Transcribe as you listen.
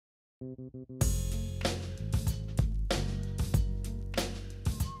Good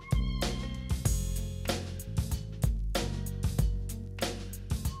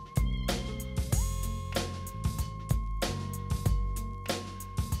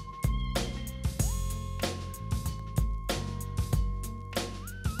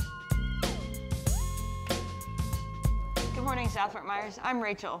morning, South Fort Myers. I'm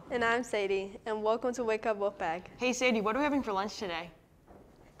Rachel. And I'm Sadie, and welcome to WakeUp Wolfpack. Hey Sadie, what are we having for lunch today?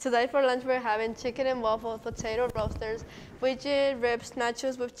 Today for lunch we're having chicken and waffles, potato roasters, widget ribs,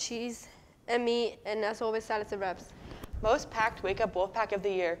 nachos with cheese and meat, and as always salads and wraps. Most packed WakeUp Wolfpack of the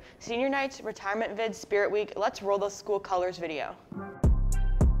year. Senior nights, retirement vids, spirit week. Let's roll the school colors video.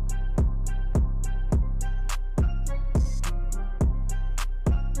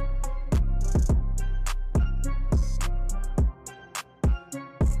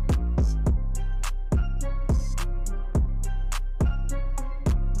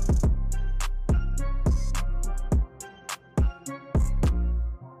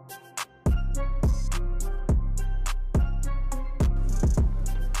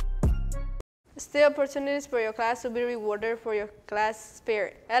 Still opportunities for your class to be rewarded for your class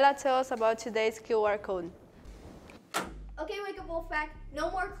spirit. Ella, tell us about today's QR code. Okay, WakeUp Wolfpack,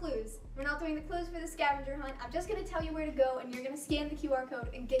 no more clues. We're not doing the clues for the scavenger hunt. I'm just going to tell you where to go, and you're going to scan the QR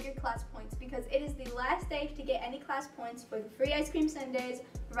code and get your class points, because it is the last day to get any class points for the free ice cream sundaes,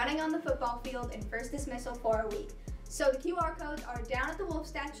 running on the football field, and first dismissal for a week. So the QR codes are down at the wolf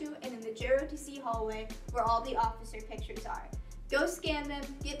statue and in the JROTC hallway where all the officer pictures are. Go scan them,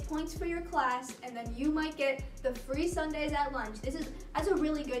 get points for your class, and then you might get the free sundaes at lunch. That's a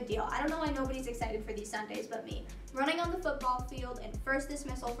really good deal. I don't know why nobody's excited for these sundaes but me. Running on the football field and first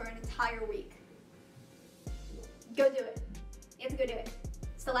dismissal for an entire week. Go do it. You have to go do it.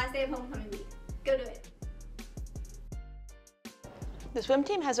 It's the last day of homecoming week. Go do it. The swim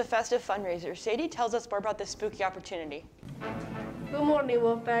team has a festive fundraiser. Sadie tells us more about this spooky opportunity. Good morning,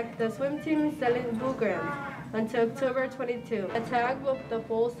 Wolfpack. The swim team is selling boogerams until October 22. A tag with the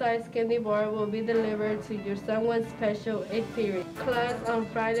full-size candy bar will be delivered to your someone's special 8th period class on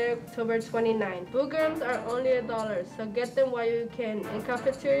Friday, October 29. Boogerams are only $1, so get them while you can in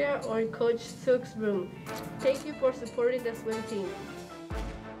cafeteria or in Coach Sook's room. Thank you for supporting the swim team.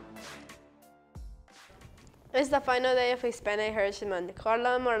 It's the final day of Hispanic Heritage Month.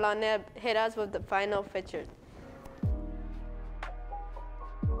 Carla and Marlene hit us with the final feature.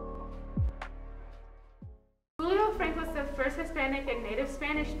 Julio Frank was the first Hispanic and native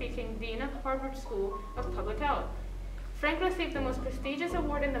Spanish-speaking dean of Harvard School of Public Health. Frank received the most prestigious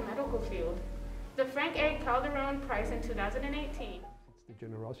award in the medical field, the Frank A. Calderon Prize in 2018. It's the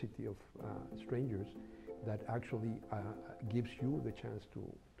generosity of strangers that actually gives you the chance to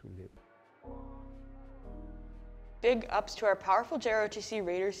live. Big ups to our powerful JROTC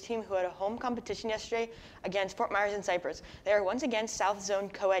Raiders team who had a home competition yesterday against Fort Myers and Cypress. They are once again South Zone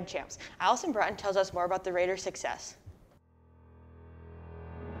co-ed champs. Allison Bratton tells us more about the Raiders' success.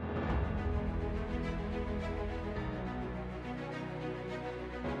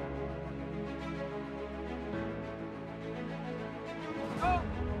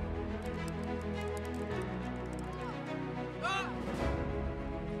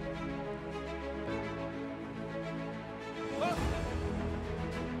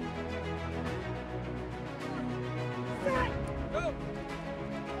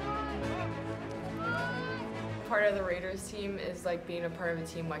 Part of the Raiders team is like being a part of a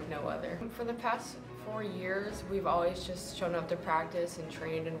team like no other. For the past 4 years, we've always just shown up to practice and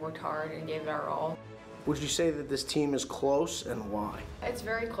trained and worked hard and gave it our all. Would you say that this team is close, and why? It's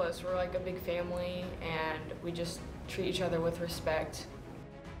very close. We're like a big family and we just treat each other with respect.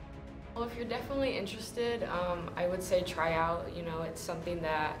 Well, if you're definitely interested, I would say try out. You know, it's something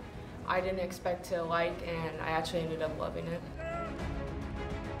that I didn't expect to like, and I actually ended up loving it.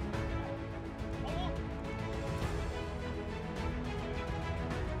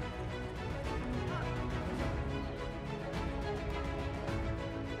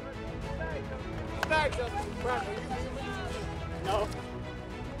 No.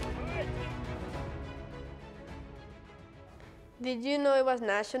 Did you know it was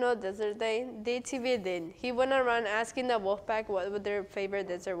National Dessert Day? DTV did. He went around asking the Wolfpack what their favorite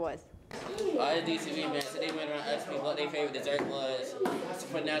dessert was. I DTV, man, so they went around asking me what their favorite dessert was. It's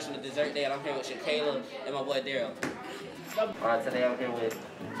for National Dessert Day, and I'm here with Shakayla and my boy Daryl. Alright, today I'm here with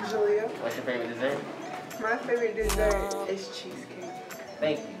Julia. What's your favorite dessert? My favorite dessert is cheesecake.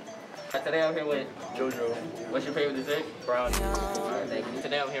 Thank you. Alright, today I'm here with Jojo. What's your favorite dessert? Brownie. Alright, thank you.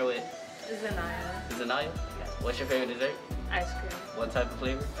 Today I'm here with Zanaya. Zanaya. What's your favorite dessert? Ice cream. What type of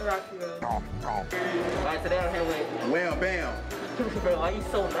flavor? Rocky Road. Alright, today I'm here with Well, bam. Bro, why you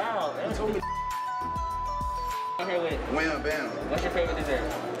so loud, man? I'm here with Wham Bam. What's your favorite dessert?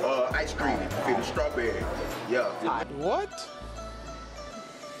 Ice cream, feeling strawberry. Yeah. What?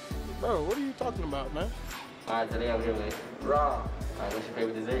 Bro, what are you talking about, man? Alright, today I'm here with Raw. Alright, what's your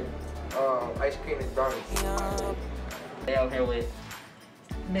favorite dessert? Ice cream and brownies. Today I'm here with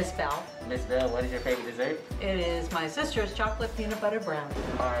Miss Bell. Miss Bell. What is your favorite dessert? It is my sister's chocolate peanut butter brownie.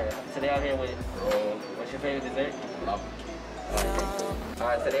 Alright, today I'm here with what's your favorite dessert?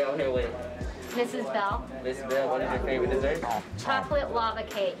 Alright, today I'm here with Mrs. Bell. Miss Bell. What is your favorite dessert? Chocolate lava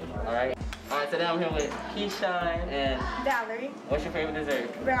cake. Alright. Alright, today I'm here with Keyshawn and Valerie. What's your favorite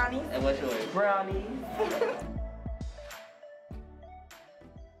dessert? Brownies. And what's yours? Brownies.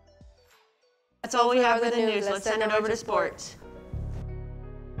 That's all we have for the news. Let's send it over to sports.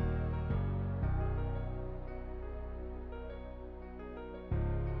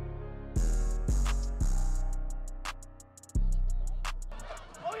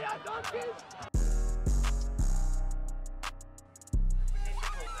 Oh yeah, donkeys!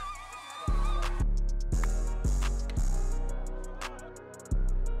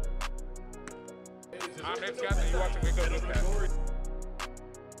 I'm next guy, you watching WakeUp Wolfpack.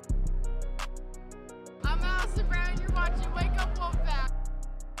 I'm Allison Brown, you're watching WakeUp Wolfpack.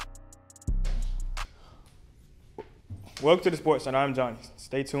 Welcome to the Sports Center. I'm Johnny.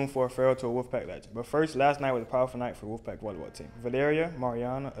 Stay tuned for a farewell to a Wolfpack legend. But first, last night was a powerful night for the Wolfpack volleyball team. Valeria,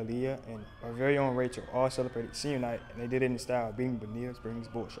 Mariana, Aaliyah, and our very own Rachel all celebrated senior night, and they did it in the style of beating Bonita Springs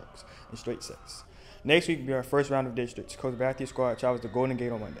Bull Sharks in straight sets. Next week will be our first round of districts. Coach Matthew's squad travels to Golden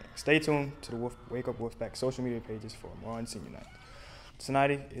Gate on Monday. Stay tuned to the WakeUp Wolfpack social media pages for more on senior night.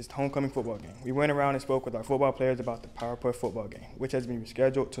 Tonight is the homecoming football game. We went around and spoke with our football players about the Power Puff football game, which has been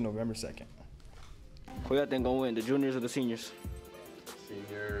rescheduled to November 2nd. Who y'all think gonna win, the juniors or the seniors?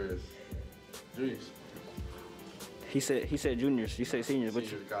 Seniors. Juniors. He said juniors. You say seniors.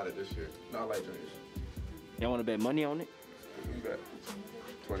 Seniors got it this year. Not like juniors. Y'all want to bet money on it? You bet.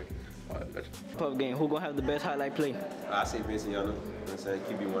 20. Puff game. Who gonna have the best highlight play? I say Vinciano. I say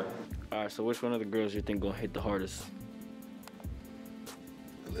QB1. All right. So which one of the girls you think gonna hit the hardest?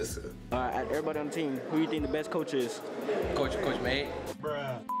 Alyssa. All right. Everybody on the team, who you think the best coach is? Coach May.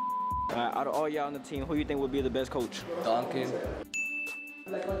 Bruh. All right. Out of all y'all on the team, who you think would be the best coach? Duncan.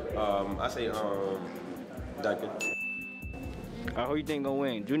 I say Duncan. All right. Who you think gonna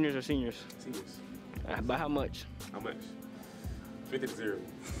win, juniors or seniors? Seniors. By how much? How much? 50-0.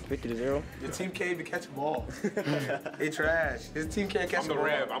 50-0? Your team can't even catch a ball. They trash. His team can't catch a ball. I'm the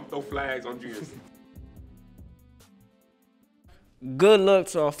ref. I'm throw flags on juniors. Good luck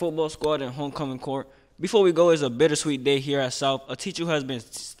to our football squad in homecoming court. Before we go, it's a bittersweet day here at South. A teacher who has been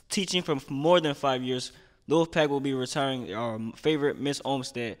teaching for more than 5 years, the Wolfpack will be retiring our favorite Miss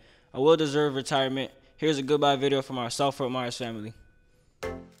Olmstead. A well-deserved retirement. Here's a goodbye video from our South Fort Myers family.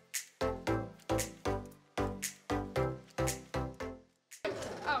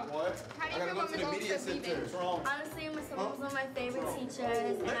 Honestly, Miss Olmstead was one of my favorite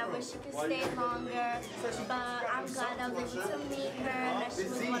teachers, and I wish she could stay longer. But I'm glad I was able to meet her, and that she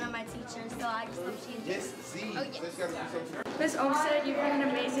was one of my teachers. So I just hope she enjoys. Miss Olmstead, you've been an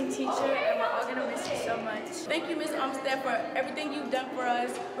amazing teacher, and we're all gonna miss you so much. Thank you, Miss Olmstead, for everything you've done for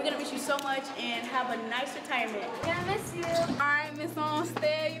us. We're gonna miss you so much, and have a nice retirement. We're gonna miss you. All right, Miss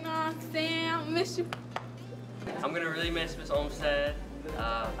Olmstead, you know what I'm saying? I miss you. I'm gonna really miss Miss Olmstead.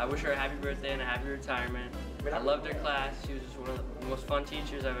 I wish her a happy birthday and a happy retirement. I loved her class. She was just one of the most fun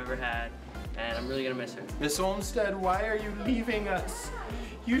teachers I've ever had, and I'm really gonna miss her. Miss Olmstead, why are you leaving us?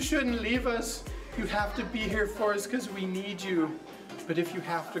 You shouldn't leave us. You have to be here for us because we need you. But if you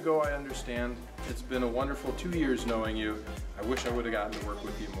have to go, I understand. It's been a wonderful 2 years knowing you. I wish I would have gotten to work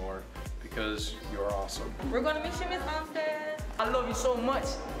with you more because you're awesome. We're gonna miss you, Miss Olmstead. I love you so much.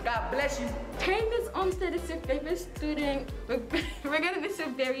 God bless you. Hey, Miss Olmstead, it's your favorite student. We're gonna miss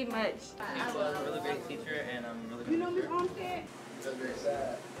her very much. She was a really great teacher, and I'm really You know Miss Olmstead? That's very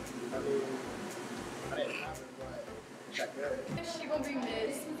sad. She's gonna be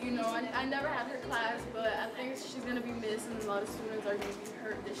missed. You know, I never had her class, but I think she's gonna be missed, and a lot of students are gonna be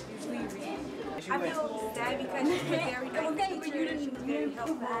hurt that she's leaving. I feel sad because she's a very nice teacher and she was very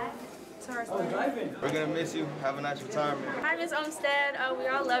helpful to our students. We're gonna miss you. Have a nice retirement. Hi, Miss Olmstead. We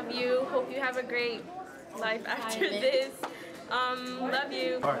all love you. Hope you have a great life after this. Love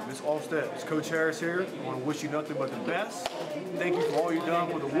you. All right, Miss Olmstead, it's Coach Harris here. I want to wish you nothing but the best. Thank you for all you've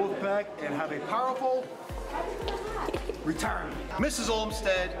done with the Wolfpack, and have a powerful retirement. Mrs.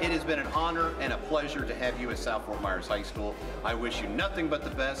 Olmstead, it has been an honor and a pleasure to have you at South Fort Myers High School. I wish you nothing but the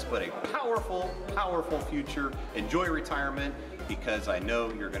best, but a powerful, powerful future. Enjoy retirement because I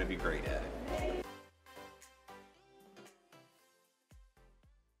know you're going to be great at it.